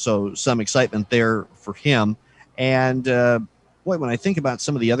 and so some excitement there for him. And boy, when I think about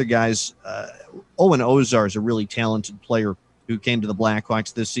some of the other guys, Owen Ozar is a really talented player who came to the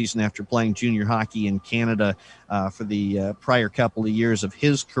Blackhawks this season after playing junior hockey in Canada for the prior couple of years of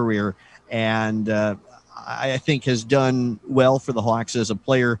his career, and I think has done well for the Hawks as a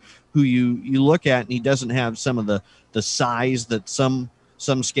player who you look at, and he doesn't have some of the size that some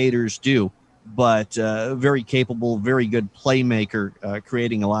skaters do, but very capable, very good playmaker,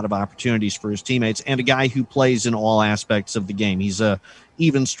 creating a lot of opportunities for his teammates, and a guy who plays in all aspects of the game. He's a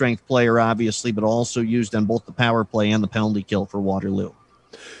even strength player, obviously, but also used on both the power play and the penalty kill for Waterloo.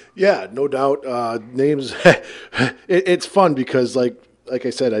 Yeah, no doubt. Names. It's fun because, like I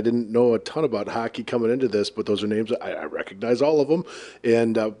said, I didn't know a ton about hockey coming into this, but those are names I recognize all of them,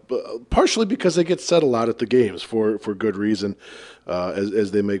 and partially because they get said a lot at the games for good reason as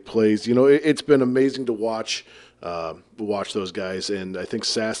they make plays. You know, it's been amazing to watch those guys, and I think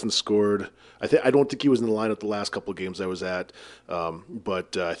Sasson scored. I don't think he was in the lineup the last couple of games I was at,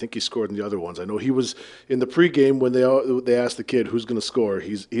 but I think he scored in the other ones. I know he was in the pregame when they asked the kid who's going to score.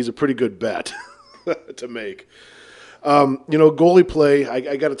 He's a pretty good bet to make. You know, goalie play,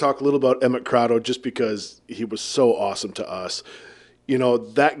 I got to talk a little about Emmett Crotto just because he was so awesome to us. You know,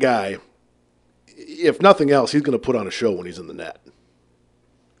 that guy, if nothing else, he's going to put on a show when he's in the net.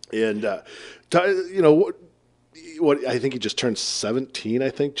 And, you know, what I think he just turned 17, I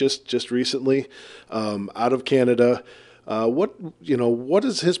think, just recently, out of Canada. What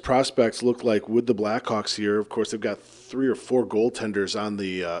does his prospects look like with the Blackhawks here? Of course, they've got 3 or 4 goaltenders on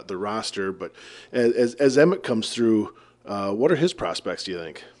the roster, but as Emmett comes through, what are his prospects, do you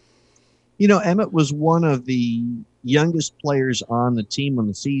think? You know, Emmett was one of the youngest players on the team when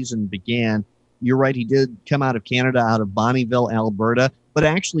the season began. You're right, he did come out of Canada, out of Bonnyville, Alberta, but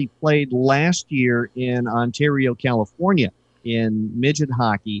actually played last year in Ontario, California in midget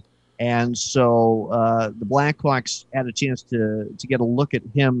hockey. And so the Blackhawks had a chance to get a look at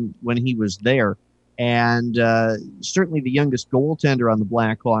him when he was there. And certainly the youngest goaltender on the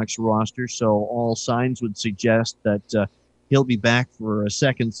Blackhawks roster, so all signs would suggest that he'll be back for a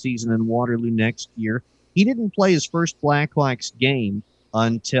second season in Waterloo next year. He didn't play his first Blackhawks game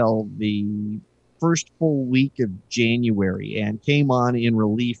until the first full week of January and came on in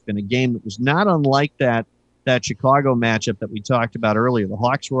relief in a game that was not unlike that Chicago matchup that we talked about earlier. The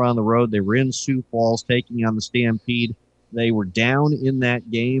Hawks were on the road. They were in Sioux Falls taking on the Stampede. They were down in that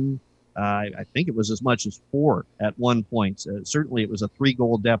game. I think it was as much as 4 at one point. Certainly it was a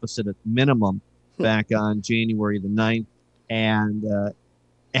 3-goal deficit at minimum back on January the 9th. And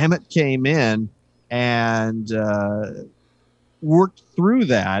Emmett came in and worked through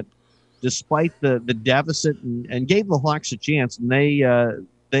that despite the deficit and gave the Hawks a chance. And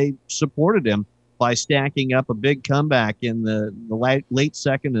they supported him by stacking up a big comeback in the late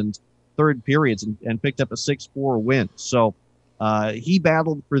second and third periods and picked up a 6-4 win. So he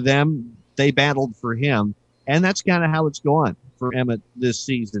battled for them. They battled for him. And that's kind of how it's gone for Emmett this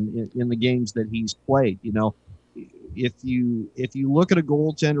season in the games that he's played. You know, if you look at a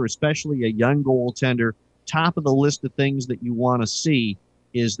goaltender, especially a young goaltender, top of the list of things that you want to see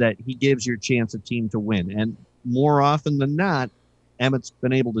is that he gives your chance a team to win. And more often than not, Emmett's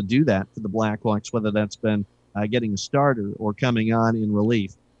been able to do that for the Blackhawks, whether that's been getting a starter or coming on in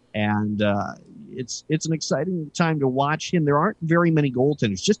relief. And it's an exciting time to watch him. There aren't very many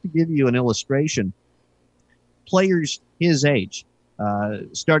goaltenders. Just to give you an illustration, players his age,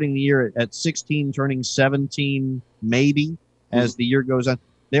 starting the year at 16, turning 17, maybe, as the year goes on,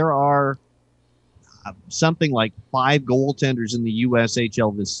 there are something like 5 goaltenders in the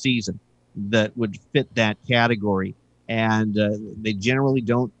USHL this season that would fit that category. And they generally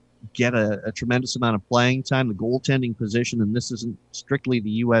don't get a tremendous amount of playing time. The goaltending position, and this isn't strictly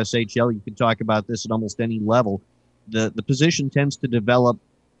the USHL, you can talk about this at almost any level, the position tends to develop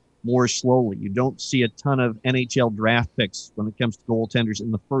more slowly. You don't see a ton of NHL draft picks when it comes to goaltenders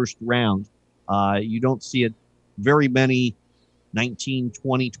in the first round. You don't see very many 19,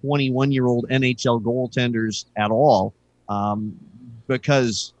 20, 21-year-old NHL goaltenders at all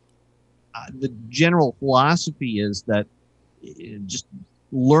because the general philosophy is that just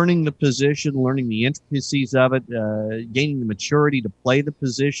learning the position, learning the intricacies of it, gaining the maturity to play the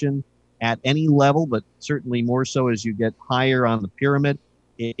position at any level, but certainly more so as you get higher on the pyramid.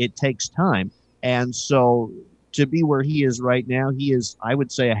 It takes time. And so to be where he is right now, he is, I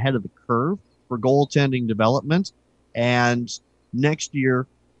would say, ahead of the curve for goaltending development. And next year,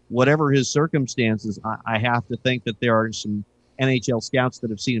 whatever his circumstances, I have to think that there are some NHL scouts that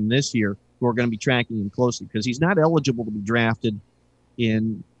have seen him this year who are going to be tracking him closely, because he's not eligible to be drafted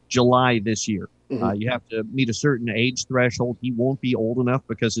in July this year. You have to meet a certain age threshold. He won't be old enough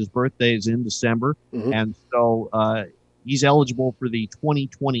because his birthday is in December. And so he's eligible for the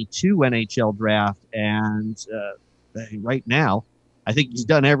 2022 NHL draft. And right now, I think he's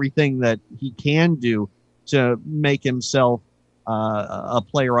done everything that he can do to make himself a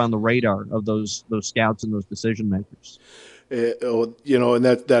player on the radar of those scouts and those decision makers. And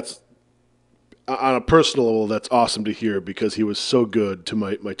that's on a personal level, that's awesome to hear, because he was so good to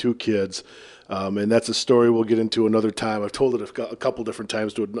my two kids. And that's a story we'll get into another time. I've told it a couple different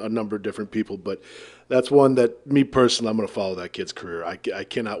times to a number of different people, but that's one that, me personally, I'm going to follow that kid's career. I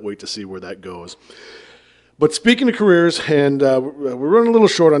cannot wait to see where that goes. But speaking of careers, and we're running a little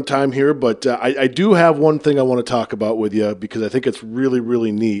short on time here, but I do have one thing I want to talk about with you, because I think it's really,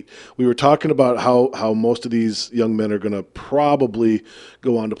 really neat. We were talking about how most of these young men are going to probably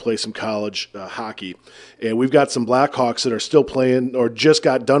go on to play some college hockey. And we've got some Blackhawks that are still playing, or just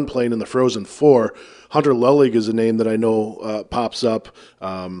got done playing in the Frozen Four. Hunter Lellig is a name that I know pops up.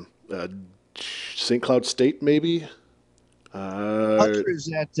 St. Cloud State, maybe? Hunter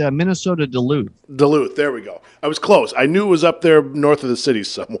is at Minnesota Duluth. Duluth, there we go. I was close. I knew it was up there north of the city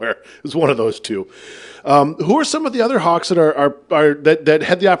somewhere. It was one of those two. Who are some of the other Hawks that are that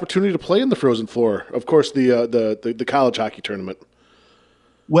had the opportunity to play in the Frozen Four? Of course, the college hockey tournament.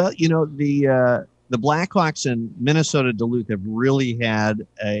 Well, the Blackhawks and Minnesota Duluth have really had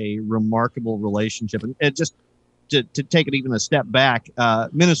a remarkable relationship, and just to take it even a step back,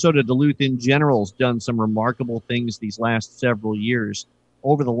 Minnesota Duluth in general has done some remarkable things these last several years.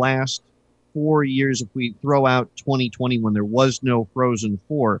 Over the last 4 years, if we throw out 2020 when there was no Frozen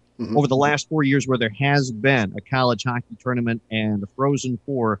Four, over the last 4 years where there has been a college hockey tournament and a Frozen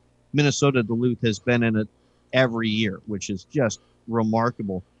Four, Minnesota Duluth has been in it every year, which is just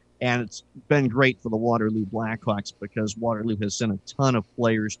remarkable. And it's been great for the Waterloo Blackhawks, because Waterloo has sent a ton of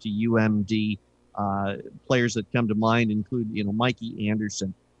players to UMD. Players that come to mind include, Mikey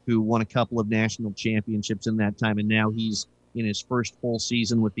Anderson, who won a couple of national championships in that time, and now he's in his first full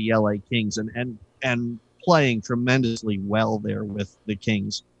season with the LA Kings and playing tremendously well there with the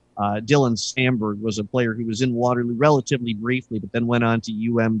Kings. Dylan Sandberg was a player who was in Waterloo relatively briefly, but then went on to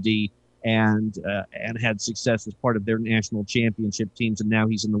UMD and had success as part of their national championship teams, and now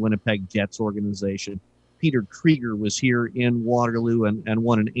he's in the Winnipeg Jets organization. Peter Krieger was here in Waterloo and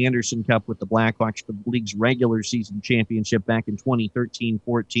won an Anderson Cup with the Blackhawks for the league's regular season championship back in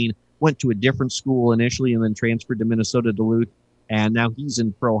 2013-14. Went to a different school initially and then transferred to Minnesota Duluth, and now he's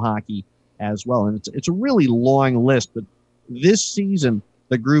in pro hockey as well. And it's a really long list, but this season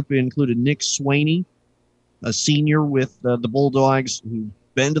the group included Nick Swaney, a senior with the Bulldogs, who's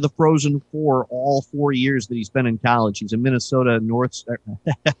been to the Frozen Four all 4 years that he's been in college. He's a Minnesota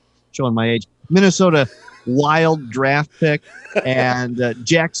showing my age, Minnesota Wild draft pick, and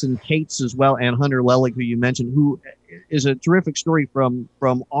Jackson Cates as well, and Hunter Lellig, who you mentioned, who is a terrific story from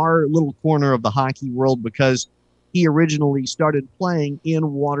our little corner of the hockey world, because he originally started playing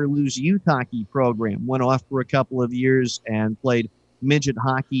in Waterloo's youth hockey program, went off for a couple of years and played midget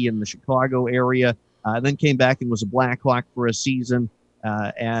hockey in the Chicago area, then came back and was a Blackhawk for a season,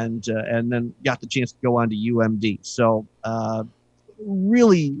 and then got the chance to go on to UMD. So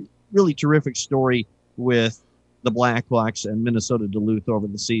really, really terrific story with the Blackhawks and Minnesota Duluth over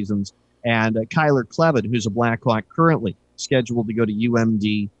the seasons. And Kyler Clevitt, who's a Blackhawk currently, scheduled to go to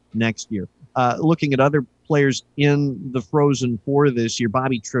UMD next year. Looking at other players in the Frozen Four this year,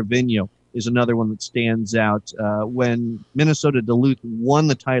 Bobby Trevino is another one that stands out. When Minnesota Duluth won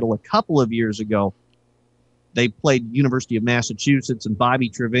the title a couple of years ago, they played University of Massachusetts, and Bobby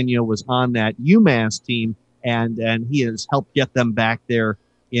Trevino was on that UMass team, and he has helped get them back there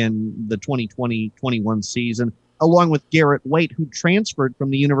in the 2020-21 season, along with Garrett Waite, who transferred from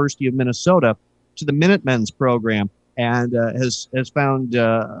the University of Minnesota to the Minutemen's program and has found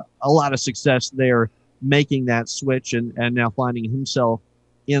a lot of success there, making that switch and now finding himself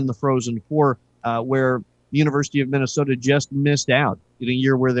in the Frozen Four, where the University of Minnesota just missed out in a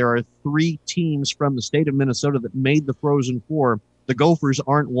year where there are 3 teams from the state of Minnesota that made the Frozen Four. The Gophers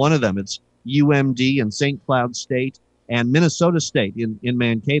aren't one of them. It's UMD and St. Cloud State and Minnesota State in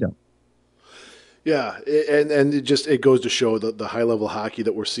Mankato. Yeah, and it goes to show the high level hockey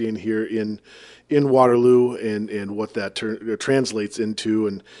that we're seeing here in Waterloo and what that translates into,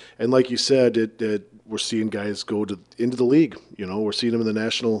 and like you said, we're seeing guys go into the league. We're seeing them in the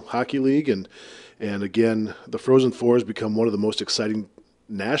National Hockey League, and again, the Frozen Four has become one of the most exciting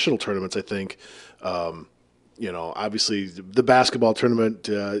national tournaments, I think. Obviously the basketball tournament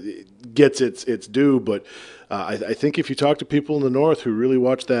gets its due, but I think if you talk to people in the North who really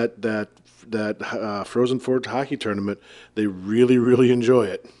watch that Frozen Four hockey tournament, they really, really enjoy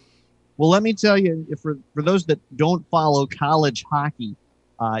it. Well, let me tell you, for those that don't follow college hockey,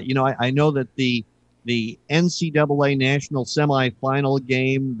 I know that the NCAA national semifinal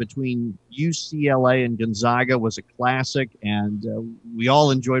game between UCLA and Gonzaga was a classic, and we all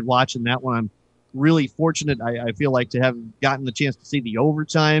enjoyed watching that one. I'm really fortunate, I feel like, to have gotten the chance to see the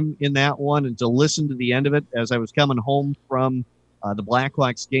overtime in that one and to listen to the end of it as I was coming home from the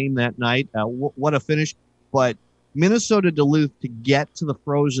Blackhawks game that night. What a finish. But Minnesota Duluth, to get to the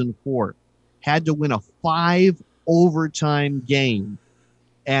Frozen Four, had to win a 5 overtime game.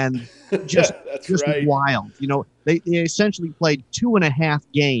 And just right. Wild. They essentially played 2.5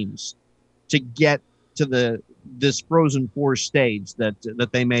 games to get to this Frozen Four stage that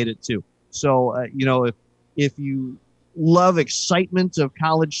they made it to. So, if you love excitement of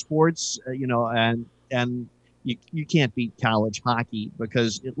college sports, and you can't beat college hockey,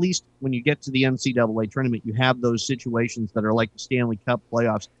 because at least when you get to the NCAA tournament, you have those situations that are like the Stanley Cup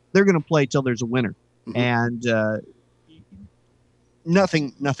playoffs. They're going to play till there's a winner. Mm-hmm. And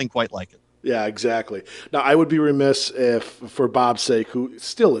nothing quite like it. Yeah, exactly. Now, I would be remiss if, for Bob's sake, who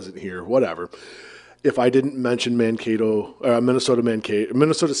still isn't here, whatever, if I didn't mention Minnesota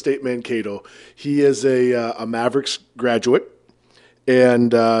State Mankato. He is a Mavericks graduate,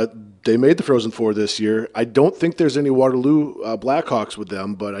 and they made the Frozen Four this year. I don't think there's any Waterloo Blackhawks with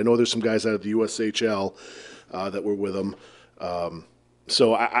them, but I know there's some guys out of the USHL that were with them.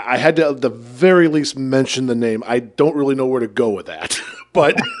 So I had to, at the very least, mention the name. I don't really know where to go with that,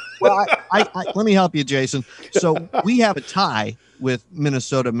 but well, I let me help you, Jason. So we have a tie with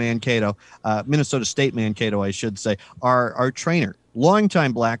Minnesota State Mankato, I should say. Our trainer,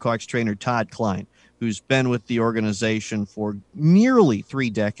 longtime Blackhawks trainer Todd Klein, who's been with the organization for nearly 3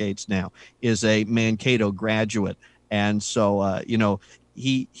 decades now, is a Mankato graduate, and so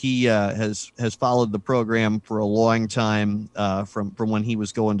he has followed the program for a long time from when he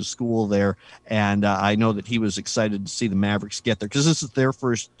was going to school there, and I know that he was excited to see the Mavericks get there, because this is their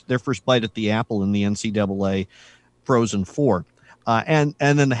first bite at the apple in the NCAA Frozen Four. And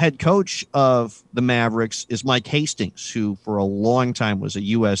then the head coach of the Mavericks is Mike Hastings, who for a long time was a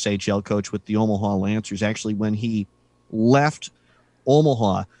USHL coach with the Omaha Lancers. Actually, when he left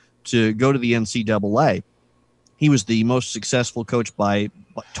Omaha to go to the NCAA, he was the most successful coach by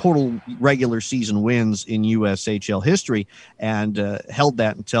total regular season wins in USHL history, and held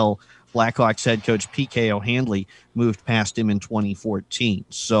that until Blackhawks head coach P.K. O'Handley moved past him in 2014.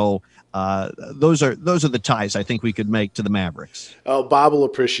 So those are the ties I think we could make to the Mavericks. Oh, Bob will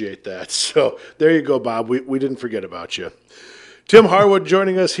appreciate that. So there you go, Bob. We didn't forget about you. Tim Hardwood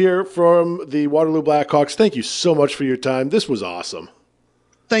joining us here from the Waterloo Blackhawks. Thank you so much for your time. This was awesome.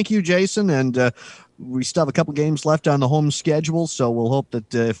 Thank you, Jason. And we still have a couple games left on the home schedule, so we'll hope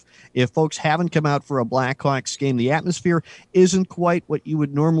that if folks haven't come out for a Blackhawks game, the atmosphere isn't quite what you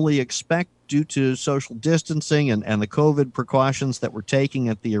would normally expect due to social distancing and the COVID precautions that we're taking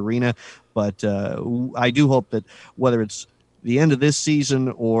at the arena. But I do hope that whether it's the end of this season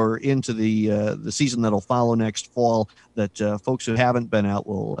or into the season that'll follow next fall, that folks who haven't been out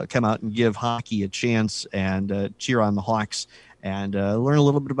will come out and give hockey a chance and cheer on the Hawks and learn a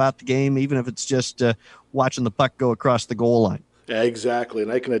little bit about the game, even if it's just watching the puck go across the goal line. Yeah, exactly.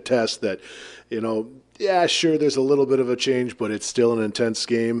 And I can attest that, yeah, sure, there's a little bit of a change, but it's still an intense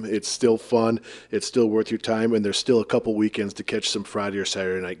game. It's still fun. It's still worth your time, and there's still a couple weekends to catch some Friday or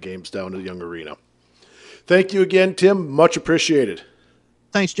Saturday night games down at the Young Arena. Thank you again, Tim. Much appreciated.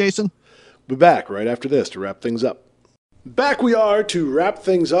 Thanks, Jason. We'll be back right after this to wrap things up. Back we are to wrap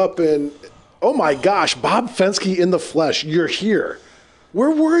things up, and oh my gosh, Bob Fensky in the flesh. You're here. Where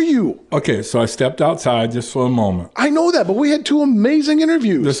were you? Okay, so I stepped outside just for a moment. I know that, but we had 2 amazing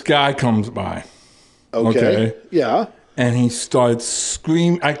interviews. This guy comes by. Okay. Yeah. And he starts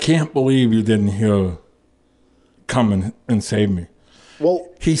screaming. I can't believe you didn't hear come and save me. Well,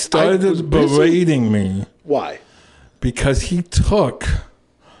 he started berating me. Why? Because he took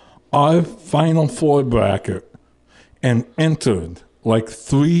our Final Four bracket and entered like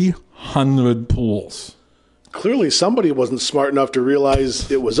 300 pools. Clearly somebody wasn't smart enough to realize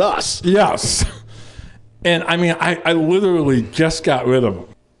it was us. Yes. And I mean, I literally just got rid of him.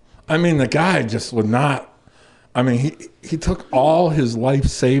 I mean, the guy just would not. I mean, he took all his life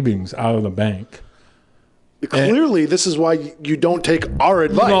savings out of the bank. Clearly, this is why you don't take our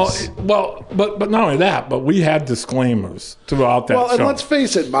advice. Well, but not only that, but we had disclaimers throughout that show. And let's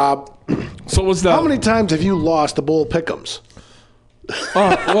face it, Bob. So was that? How many times have you lost the Bull Pick'ems?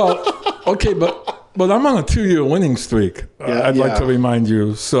 Okay, but I'm on a 2-year winning streak. I'd like to remind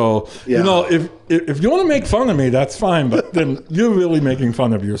you. So if you want to make fun of me, that's fine. But then you're really making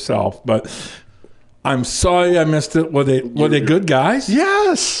fun of yourself. But I'm sorry I missed it. Were they good guys?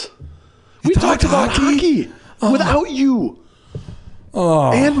 Yes. We talked about hockey without you.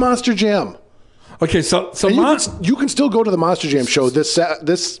 And Monster Jam. Okay, so you can still go to the Monster Jam show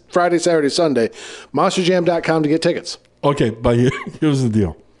this Friday, Saturday, Sunday. MonsterJam.com to get tickets. Okay, but here's the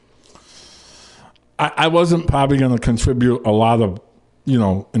deal. I wasn't probably going to contribute a lot of,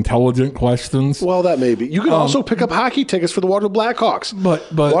 intelligent questions. Well, that may be. You can also pick up hockey tickets for the Waterloo Blackhawks. But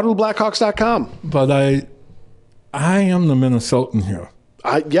WaterlooBlackhawks.com. But I am the Minnesotan here.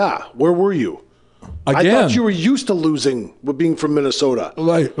 Where were you? Again, I thought you were used to losing with being from Minnesota.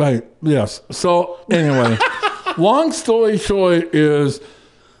 Right, yes. So anyway, long story short is,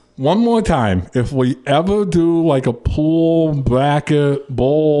 one more time, if we ever do like a pool bracket,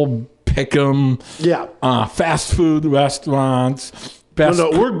 bowl, pick'em, fast food restaurants,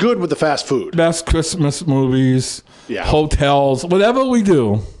 we're good with the fast food. Best Christmas movies, hotels, whatever we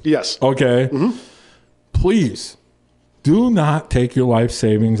do. Yes. Okay. Mm-hmm. Please do not take your life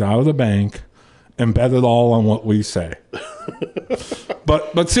savings out of the bank and bet it all on what we say.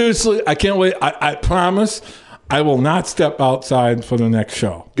 But seriously, I can't wait. I promise I will not step outside for the next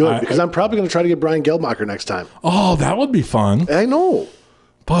show. Good, because I'm probably going to try to get Brian Geldmacher next time. Oh, that would be fun. I know.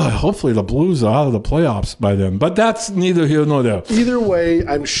 But hopefully the Blues are out of the playoffs by then. But that's neither here nor there. Either way,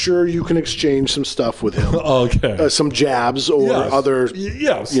 I'm sure you can exchange some stuff with him. Okay. Some jabs or other,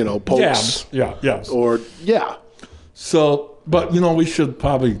 pokes. Jabs. Yes. Or, So, but, we should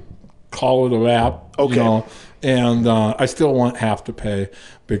probably call it a wrap. Okay. And I still want half to pay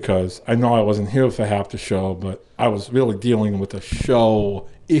because I know I wasn't here for half the show, but I was really dealing with a show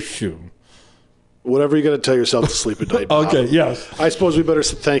issue. Whatever you got to tell yourself to sleep at night, Bob. Okay, yes. I suppose we better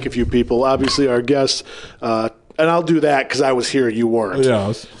thank a few people. Obviously, our guests, and I'll do that because I was here and you weren't.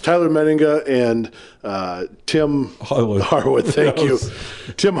 Yes. Tyler Menninga and Tim Hardwood. Thank you.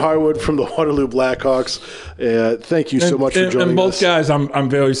 Tim Hardwood from the Waterloo Blackhawks. Thank you so much for joining us. And both guys, I'm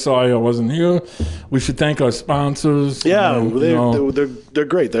very sorry I wasn't here. We should thank our sponsors. Yeah, they're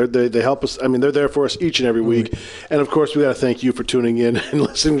great. They help us. I mean, they're there for us each and every week. And, of course, we got to thank you for tuning in and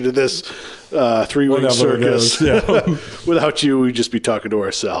listening to this three-week circus. Without you, we'd just be talking to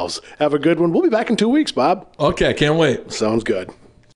ourselves. Have a good one. We'll be back in 2 weeks, Bob. Okay, can't wait. Sounds good.